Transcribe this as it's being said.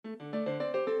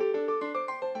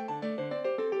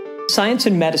Science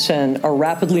and medicine are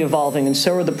rapidly evolving, and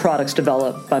so are the products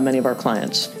developed by many of our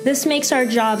clients. This makes our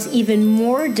jobs even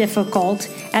more difficult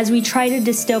as we try to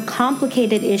distill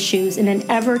complicated issues in an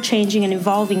ever-changing and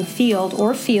evolving field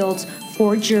or fields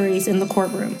for juries in the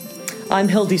courtroom. I'm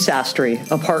Hildy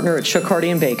Sastry, a partner at Shook,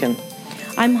 Hardy & Bacon.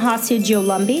 I'm Hasia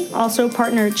Giolumbi, also a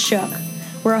partner at Shook.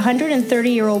 We're a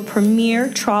 130-year-old premier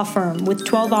trial firm with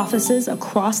 12 offices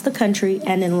across the country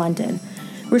and in London.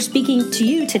 We're speaking to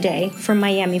you today from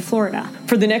Miami, Florida.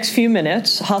 For the next few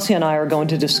minutes, Hasia and I are going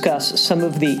to discuss some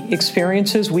of the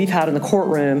experiences we've had in the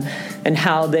courtroom and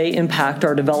how they impact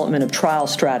our development of trial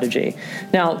strategy.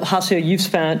 Now, Hasia, you've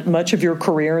spent much of your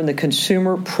career in the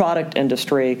consumer product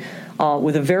industry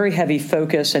with a very heavy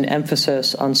focus and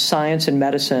emphasis on science and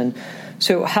medicine.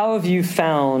 So how have you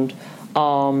found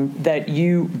that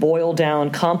you boil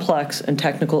down complex and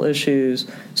technical issues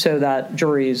so that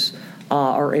juries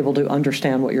are able to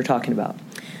understand what you're talking about?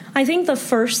 I think the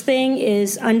first thing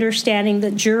is understanding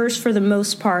that jurors, for the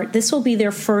most part, this will be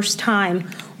their first time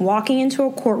walking into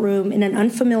a courtroom in an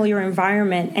unfamiliar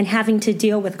environment and having to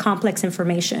deal with complex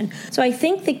information. So I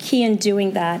think the key in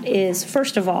doing that is,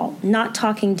 first of all, not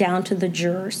talking down to the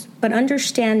jurors, but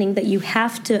understanding that you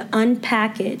have to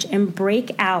unpackage and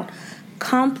break out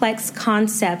complex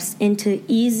concepts into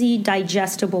easy,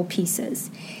 digestible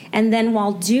pieces. And then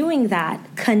while doing that,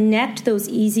 connect those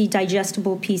easy,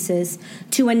 digestible pieces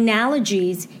to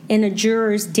analogies in a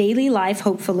juror's daily life,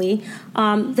 hopefully,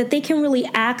 that they can really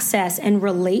access and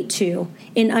relate to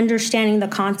in understanding the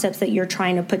concepts that you're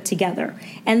trying to put together.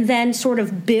 And then sort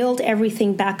of build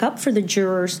everything back up for the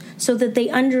jurors so that they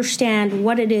understand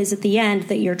what it is at the end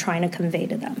that you're trying to convey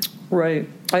to them. Right.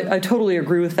 I totally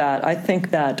agree with that. I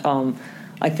think that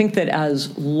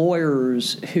as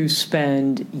lawyers who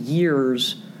spend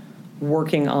years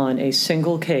working on a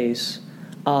single case,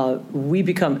 we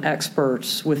become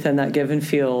experts within that given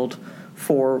field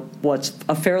for what's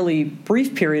a fairly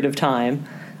brief period of time.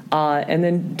 And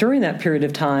then during that period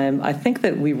of time, I think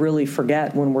that we really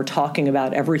forget when we're talking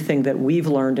about everything that we've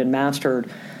learned and mastered.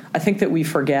 I think that we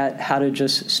forget how to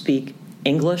just speak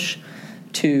English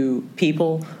to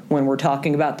people when we're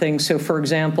talking about things. So, for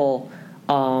example,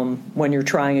 when you're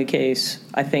trying a case,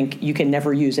 I think you can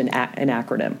never use an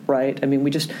acronym, right? I mean,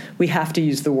 we have to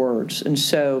use the words. And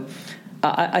so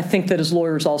I think that as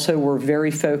lawyers also, we're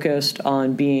very focused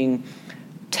on being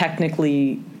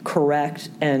technically correct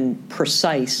and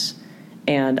precise.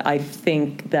 And I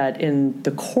think that in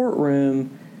the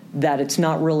courtroom, that it's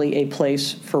not really a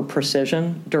place for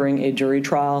precision during a jury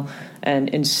trial. And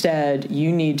instead,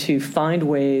 you need to find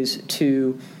ways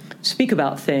to speak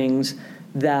about things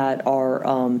that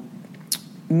are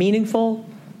meaningful,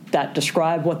 that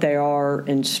describe what they are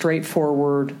in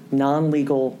straightforward,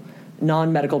 non-legal,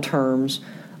 non-medical terms.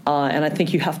 And I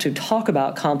think you have to talk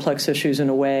about complex issues in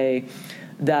a way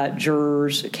that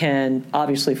jurors can,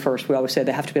 obviously first, we always say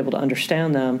they have to be able to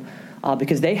understand them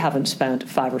because they haven't spent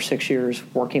 5 or 6 years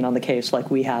working on the case like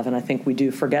we have, and I think we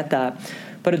do forget that.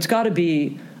 But it's got to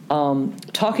be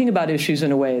talking about issues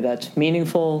in a way that's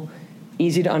meaningful,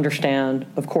 easy to understand.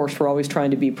 Of course, we're always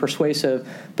trying to be persuasive,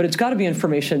 but it's got to be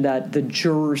information that the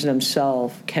jurors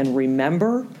themselves can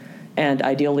remember and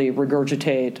ideally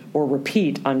regurgitate or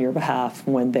repeat on your behalf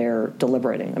when they're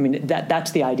deliberating. I mean,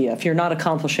 that's the idea. If you're not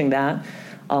accomplishing that,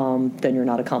 then you're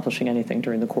not accomplishing anything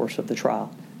during the course of the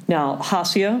trial. Now,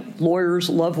 Hasia, lawyers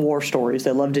love war stories.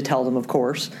 They love to tell them, of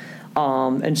course.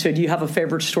 And so do you have a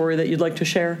favorite story that you'd like to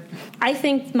share? I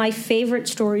think my favorite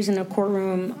stories in a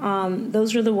courtroom,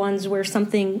 those are the ones where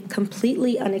something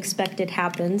completely unexpected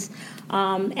happens,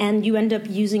 and you end up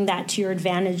using that to your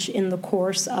advantage in the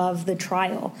course of the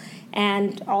trial.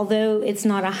 And although it's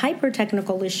not a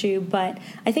hyper-technical issue, but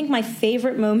I think my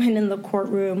favorite moment in the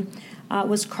courtroom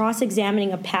was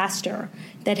cross-examining a pastor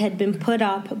that had been put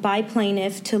up by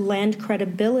plaintiff to lend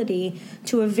credibility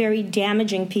to a very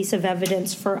damaging piece of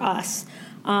evidence for us.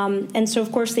 And so,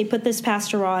 of course, they put this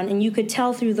pastor on, and you could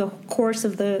tell through the course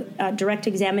of the direct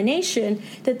examination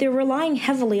that they're relying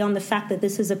heavily on the fact that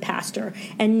this is a pastor,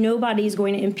 and nobody's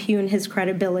going to impugn his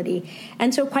credibility.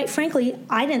 And so, quite frankly,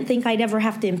 I didn't think I'd ever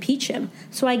have to impeach him.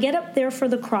 So I get up there for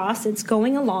the cross, it's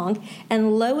going along,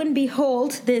 and lo and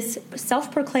behold, this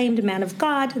self-proclaimed man of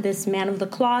God, this man of the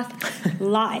cloth,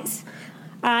 lies.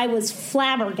 I was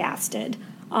flabbergasted.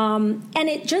 And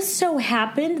it just so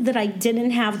happened that I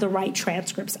didn't have the right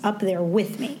transcripts up there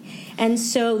with me. And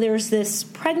so there's this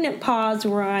pregnant pause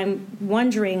where I'm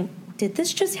wondering, did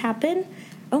this just happen?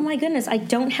 Oh, my goodness, I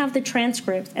don't have the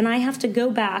transcripts, and I have to go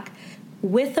back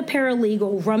with a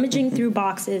paralegal rummaging through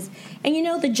boxes. And, you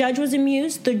know, the judge was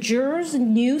amused. The jurors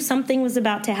knew something was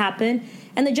about to happen.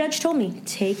 And the judge told me,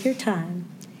 take your time.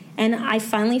 And I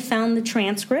finally found the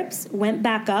transcripts, went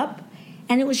back up,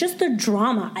 and it was just the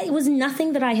drama. It was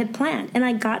nothing that I had planned. And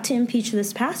I got to impeach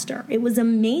this pastor. It was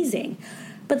amazing.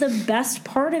 But the best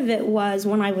part of it was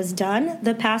when I was done,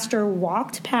 the pastor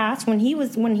walked past, when he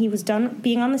was done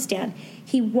being on the stand,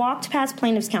 he walked past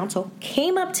plaintiff's counsel,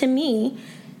 came up to me,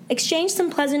 exchanged some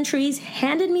pleasantries,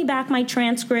 handed me back my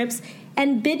transcripts,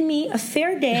 and bid me a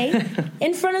fair day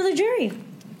in front of the jury.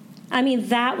 I mean,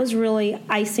 that was really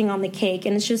icing on the cake,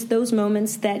 and it's just those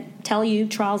moments that tell you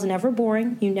trials are never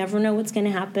boring, you never know what's going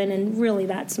to happen, and really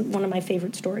that's one of my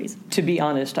favorite stories. To be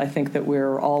honest, I think that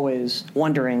we're always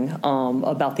wondering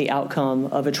about the outcome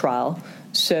of a trial.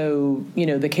 So,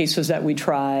 the cases that we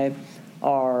try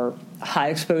are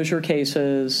high-exposure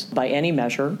cases by any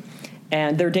measure,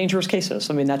 and they're dangerous cases.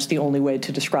 I mean, that's the only way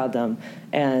to describe them.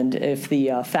 And if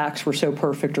the facts were so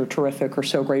perfect or terrific or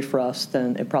so great for us,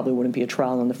 then it probably wouldn't be a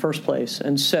trial in the first place.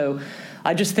 And so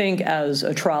I just think as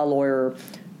a trial lawyer,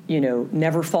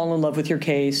 never fall in love with your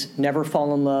case, never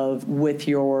fall in love with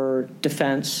your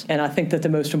defense. And I think that the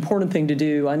most important thing to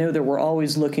do, I know that we're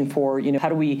always looking for, how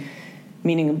do we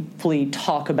meaningfully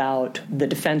talk about the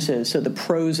defenses, so the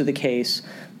pros of the case.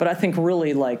 But I think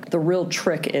really the real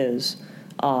trick is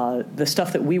the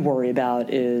stuff that we worry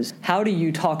about is how do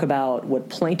you talk about what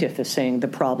plaintiff is saying the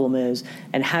problem is,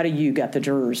 and how do you get the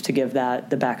jurors to give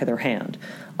that the back of their hand?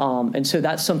 And so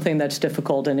that's something that's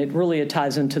difficult, and it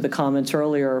ties into the comments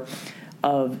earlier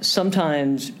of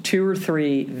sometimes 2 or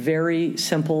 3 very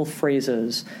simple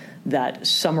phrases that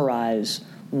summarize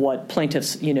what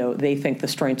plaintiffs, they think the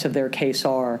strengths of their case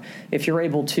are. If you're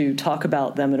able to talk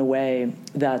about them in a way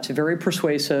that's very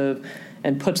persuasive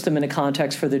and puts them in a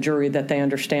context for the jury that they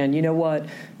understand,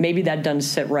 maybe that doesn't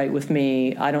sit right with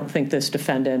me. I don't think this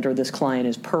defendant or this client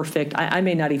is perfect. I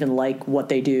may not even like what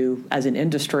they do as an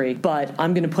industry, but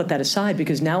I'm going to put that aside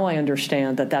because now I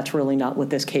understand that that's really not what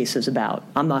this case is about.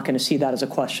 I'm not going to see that as a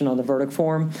question on the verdict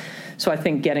form. So I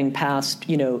think getting past,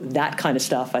 that kind of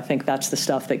stuff, I think that's the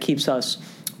stuff that keeps us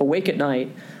awake at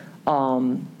night.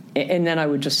 And then I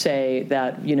would just say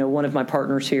that, one of my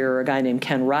partners here, a guy named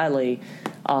Ken Riley,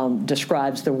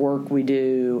 describes the work we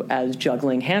do as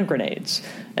juggling hand grenades.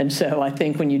 And so I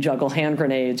think when you juggle hand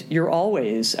grenades, you're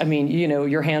always,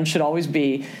 your hands should always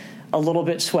be a little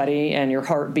bit sweaty and your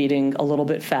heart beating a little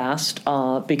bit fast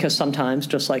because sometimes,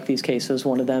 just like these cases,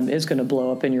 one of them is going to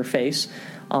blow up in your face.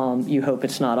 You hope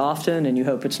it's not often, and you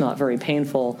hope it's not very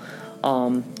painful.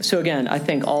 So again, I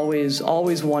think always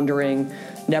wondering,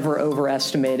 never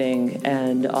overestimating,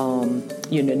 and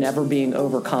never being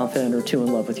overconfident or too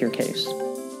in love with your case.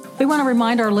 We want to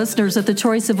remind our listeners that the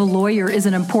choice of a lawyer is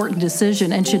an important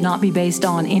decision and should not be based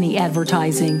on any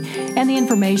advertising. And the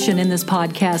information in this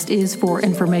podcast is for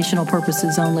informational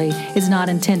purposes only, is not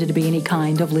intended to be any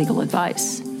kind of legal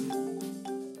advice.